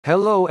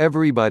Hello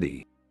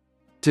everybody.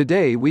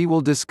 Today we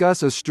will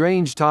discuss a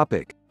strange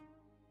topic.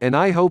 And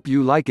I hope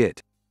you like it.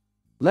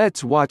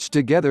 Let's watch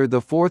together the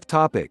fourth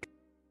topic.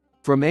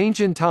 From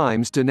ancient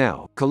times to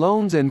now,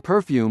 colognes and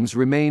perfumes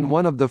remain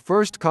one of the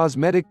first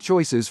cosmetic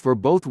choices for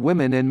both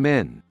women and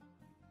men.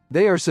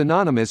 They are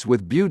synonymous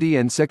with beauty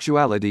and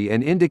sexuality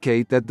and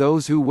indicate that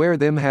those who wear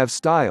them have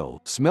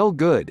style, smell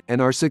good,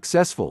 and are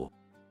successful.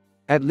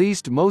 At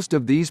least most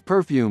of these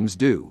perfumes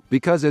do,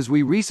 because as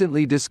we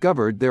recently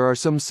discovered, there are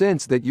some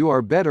scents that you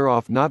are better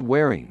off not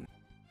wearing.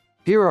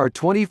 Here are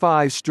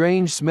 25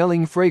 strange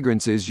smelling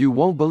fragrances you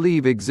won't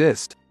believe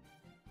exist.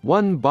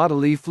 1.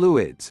 Bodily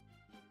fluids.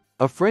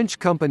 A French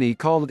company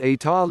called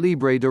État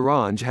Libre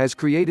d'Orange has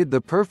created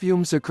the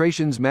perfume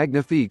Secretions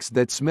Magnifiques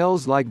that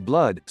smells like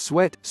blood,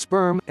 sweat,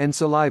 sperm, and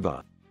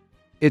saliva.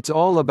 It's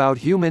all about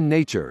human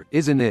nature,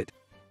 isn't it?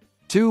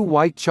 2.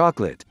 White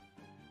chocolate.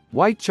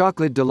 White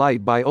Chocolate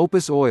Delight by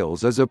Opus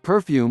Oils is a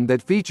perfume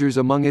that features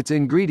among its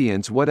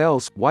ingredients what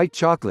else? White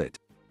chocolate.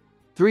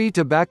 3.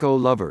 Tobacco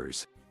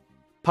lovers.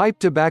 Pipe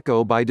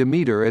Tobacco by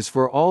Demeter is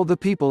for all the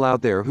people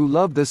out there who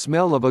love the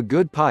smell of a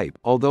good pipe,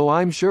 although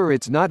I'm sure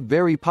it's not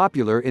very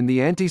popular in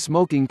the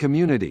anti-smoking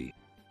community.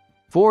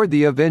 4.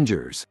 The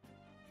Avengers.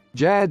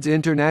 Jads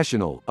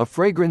International, a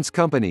fragrance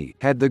company,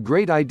 had the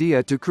great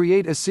idea to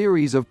create a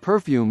series of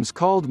perfumes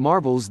called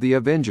Marvel's The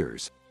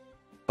Avengers.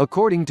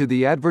 According to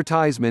the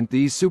advertisement,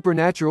 these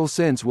supernatural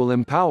scents will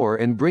empower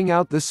and bring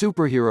out the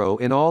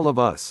superhero in all of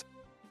us.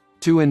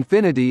 To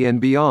infinity and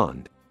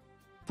beyond.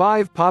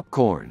 5.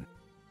 Popcorn.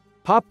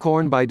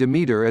 Popcorn by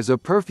Demeter is a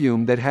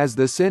perfume that has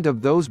the scent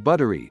of those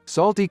buttery,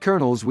 salty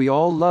kernels we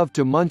all love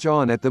to munch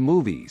on at the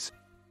movies.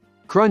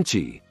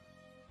 Crunchy.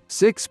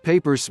 6.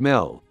 Paper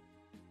smell.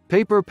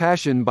 Paper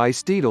Passion by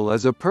Steedle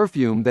is a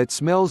perfume that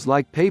smells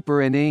like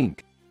paper and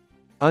ink.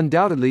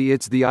 Undoubtedly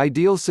it's the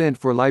ideal scent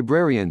for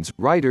librarians,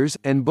 writers,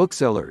 and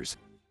booksellers.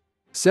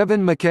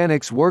 7.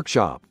 Mechanics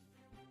Workshop.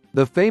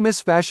 The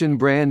famous fashion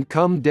brand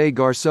Comme des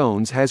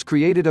Garçons has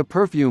created a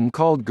perfume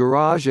called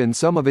Garage, and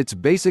some of its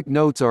basic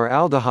notes are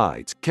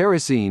aldehydes,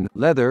 kerosene,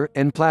 leather,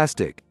 and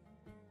plastic.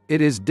 It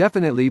is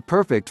definitely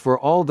perfect for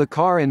all the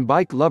car and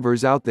bike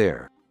lovers out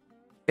there.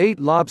 8.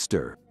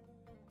 Lobster.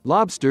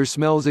 Lobster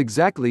smells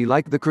exactly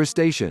like the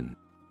crustacean.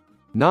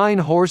 9.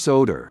 Horse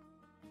odor.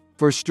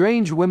 For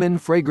Strange Women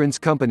Fragrance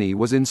Company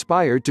was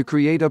inspired to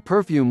create a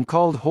perfume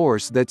called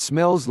Horse that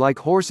smells like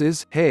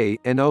horses, hay,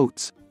 and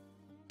oats.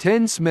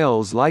 10.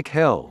 Smells like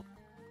hell.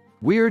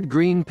 Weird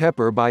Green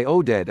Pepper by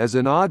Odette is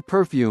an odd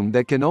perfume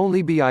that can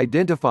only be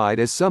identified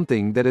as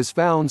something that is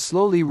found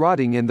slowly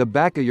rotting in the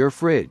back of your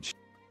fridge.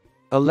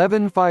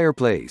 11.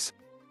 Fireplace.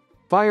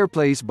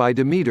 Fireplace by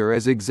Demeter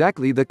is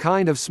exactly the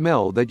kind of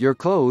smell that your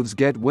clothes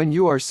get when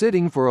you are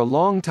sitting for a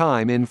long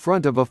time in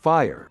front of a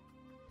fire.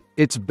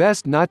 It's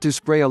best not to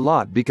spray a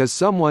lot because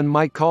someone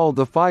might call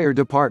the fire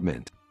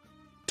department.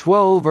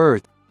 12.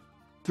 Earth.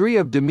 3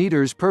 of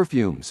Demeter's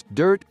perfumes,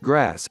 Dirt,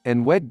 Grass,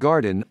 and Wet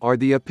Garden, are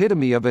the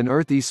epitome of an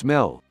earthy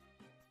smell.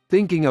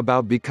 Thinking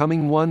about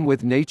becoming one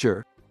with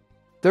nature?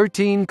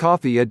 13.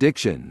 Coffee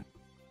addiction.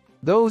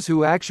 Those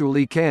who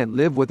actually can't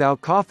live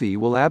without coffee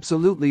will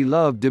absolutely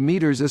love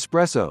Demeter's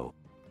espresso.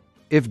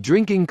 If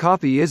drinking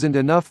coffee isn't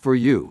enough for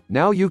you,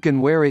 now you can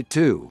wear it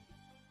too.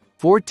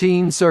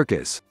 14.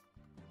 Circus.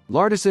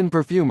 L'Artisan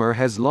perfumer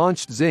has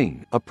launched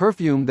Zing, a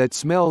perfume that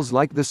smells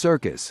like the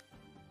circus.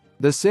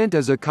 The scent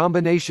is a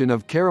combination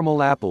of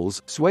caramel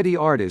apples, sweaty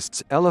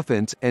artists,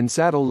 elephants, and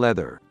saddle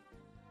leather.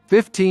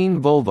 15.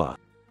 Vulva.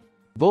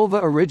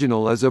 Vulva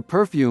Original is a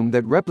perfume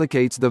that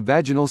replicates the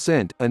vaginal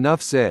scent,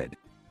 enough said.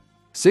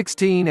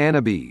 16.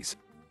 Annibees.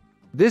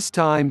 This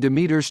time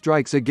Demeter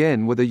strikes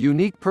again with a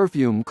unique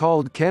perfume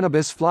called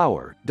Cannabis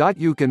Flower.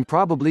 You can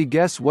probably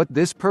guess what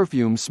this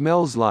perfume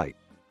smells like.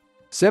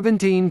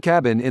 17.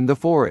 Cabin in the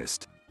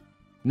Forest.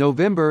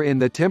 November in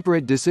the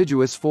Temperate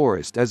Deciduous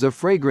Forest is a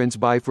fragrance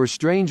by For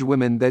Strange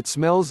Women that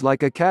smells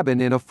like a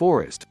cabin in a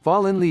forest,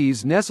 fallen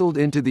leaves nestled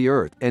into the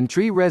earth, and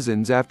tree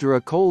resins after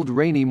a cold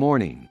rainy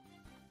morning.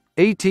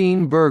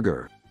 18.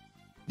 Burger.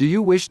 Do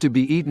you wish to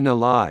be eaten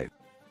alive?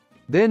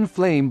 Then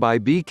Flame by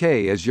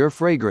BK is your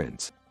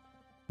fragrance.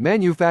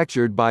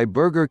 Manufactured by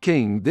Burger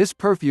King, this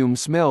perfume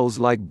smells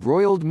like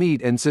broiled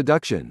meat and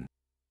seduction.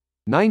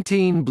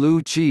 19.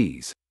 Blue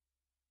cheese.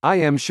 I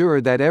am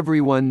sure that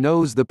everyone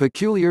knows the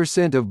peculiar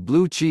scent of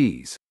blue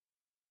cheese.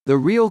 The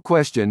real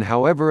question,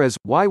 however, is,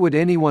 why would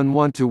anyone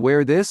want to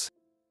wear this?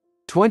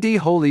 20.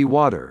 Holy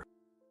water.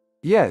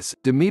 Yes,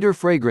 Demeter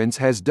Fragrance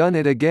has done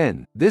it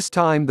again. This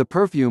time the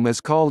perfume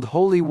is called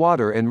Holy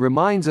Water and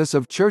reminds us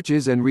of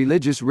churches and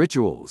religious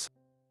rituals.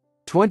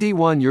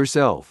 21.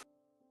 Yourself.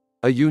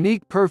 A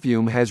unique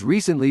perfume has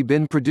recently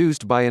been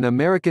produced by an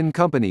American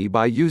company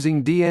by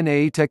using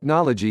DNA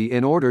technology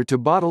in order to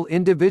bottle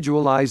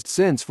individualized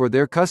scents for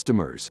their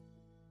customers.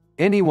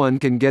 Anyone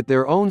can get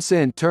their own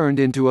scent turned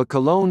into a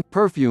cologne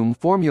perfume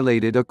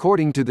formulated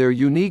according to their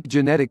unique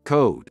genetic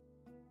code.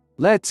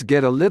 Let's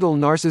get a little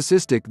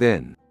narcissistic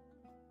then.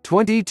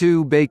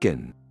 22.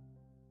 Bacon.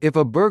 If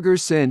a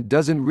burger's scent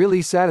doesn't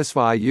really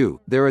satisfy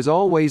you, there is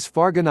always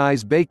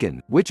Fargonized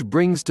bacon, which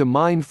brings to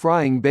mind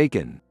frying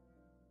bacon.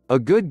 A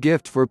good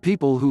gift for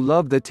people who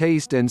love the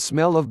taste and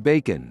smell of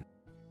bacon.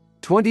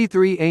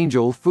 23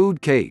 Angel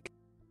Food Cake.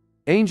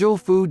 Angel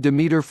Food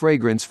Demeter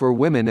fragrance for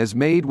women is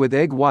made with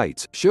egg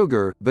whites,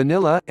 sugar,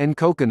 vanilla, and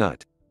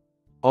coconut.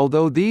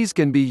 Although these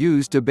can be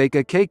used to bake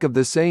a cake of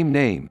the same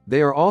name,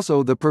 they are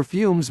also the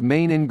perfume's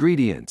main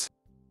ingredients.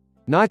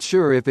 Not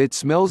sure if it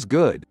smells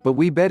good, but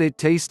we bet it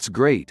tastes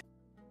great.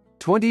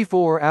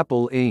 24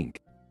 Apple Ink.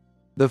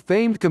 The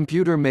famed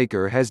computer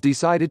maker has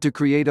decided to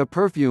create a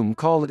perfume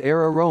called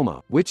Air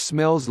Aroma, which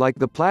smells like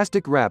the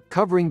plastic wrap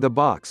covering the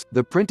box,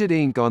 the printed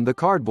ink on the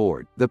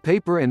cardboard, the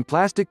paper and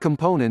plastic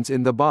components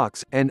in the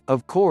box, and,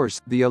 of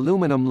course, the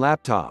aluminum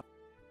laptop.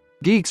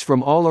 Geeks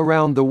from all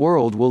around the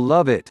world will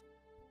love it.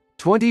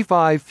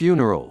 25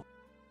 Funeral.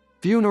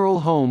 Funeral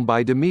Home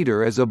by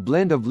Demeter is a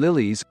blend of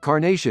lilies,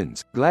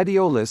 carnations,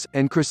 gladiolus,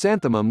 and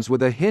chrysanthemums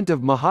with a hint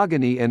of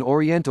mahogany and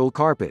oriental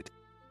carpet.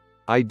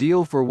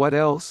 Ideal for what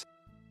else?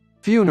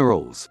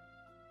 Funerals.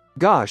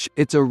 Gosh,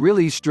 it's a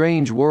really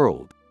strange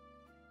world.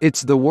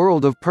 It's the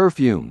world of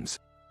perfumes.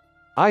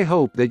 I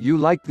hope that you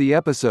liked the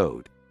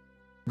episode.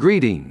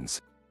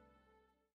 Greetings.